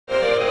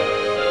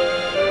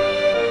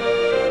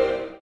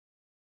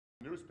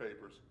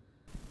newspapers.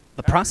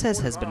 The process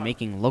has been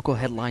making local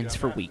headlines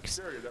for weeks,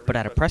 but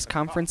at a press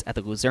conference at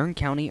the Luzerne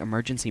County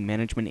Emergency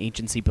Management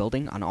Agency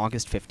building on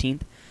August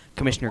 15th,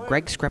 Commissioner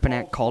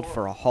Skrepenak called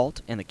for a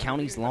halt in the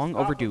county's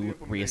long-overdue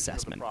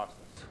reassessment.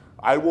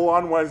 I will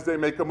on Wednesday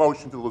make a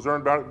motion to the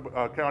Luzerne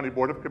County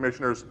Board of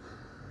Commissioners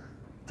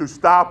to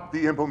stop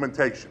the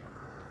implementation.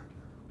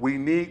 We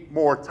need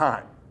more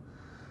time.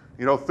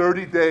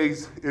 30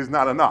 days is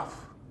not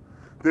enough.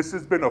 This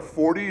has been a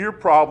 40-year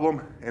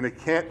problem, and it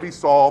can't be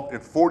solved in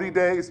 40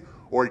 days,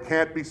 or it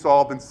can't be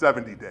solved in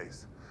 70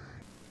 days.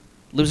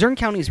 Luzerne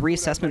County's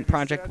reassessment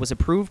project was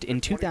approved in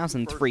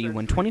 2003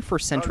 when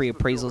 21st Century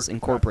Appraisals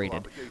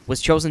Incorporated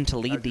was chosen to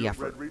lead the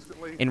effort.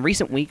 In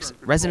recent weeks,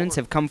 residents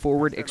have come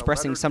forward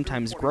expressing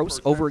sometimes gross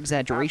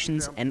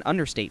over-exaggerations and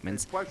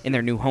understatements in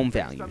their new home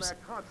values.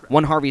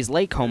 One Harvey's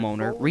Lake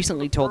homeowner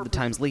recently told the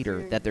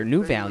Times-Leader that their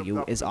new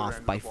value is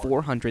off by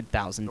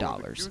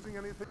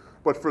 $400,000.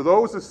 But for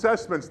those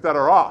assessments that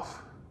are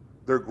off,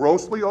 they're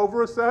grossly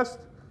overassessed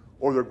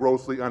or they're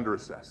grossly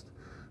underassessed,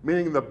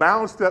 meaning the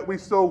balance that we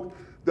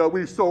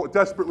so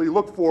desperately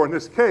look for in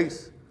this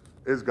case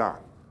is gone.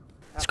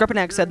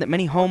 Skrepenak said that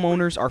many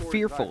homeowners are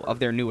fearful of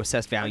their new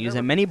assessed values,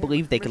 and many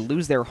believe they could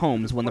lose their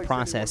homes when the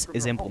process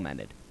is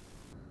implemented.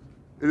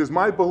 It is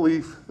my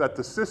belief that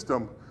the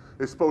system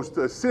is supposed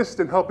to assist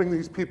in helping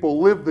these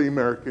people live the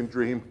American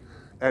dream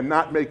and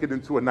not make it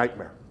into a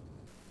nightmare.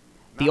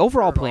 The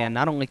overall plan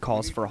not only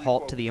calls for a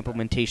halt to the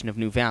implementation of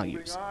new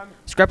values.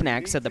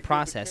 Skrepenak said the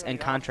process and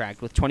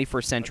contract with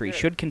 21st Century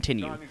should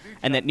continue,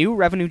 and that new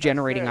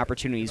revenue-generating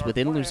opportunities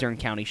within Luzerne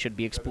County should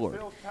be explored,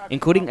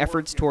 including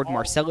efforts toward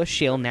Marcellus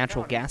shale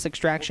natural gas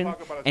extraction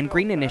and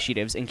green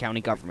initiatives in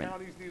county government.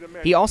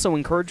 He also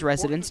encouraged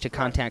residents to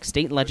contact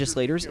state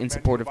legislators in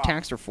support of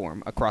tax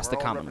reform across the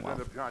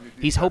Commonwealth.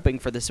 He's hoping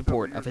for the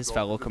support of his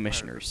fellow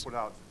commissioners.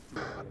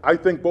 I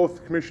think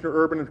both Commissioner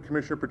Urban and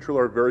Commissioner Petrillo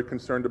are very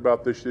concerned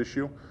about this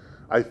issue.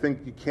 I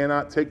think you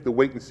cannot take the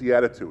wait-and-see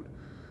attitude.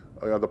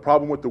 The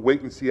problem with the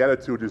wait-and-see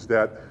attitude is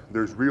that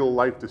there's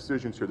real-life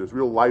decisions here. There's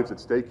real lives at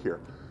stake here.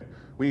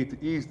 We need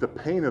to ease the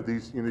pain of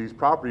these, these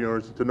property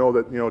owners to know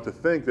that, to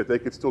think that they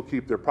could still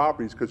keep their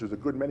properties, because there's a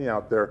good many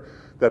out there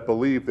that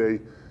believe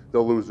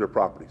they'll lose their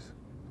properties.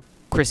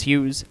 Chris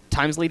Hughes,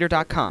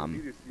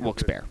 TimesLeader.com,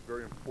 Wilkes-Barre.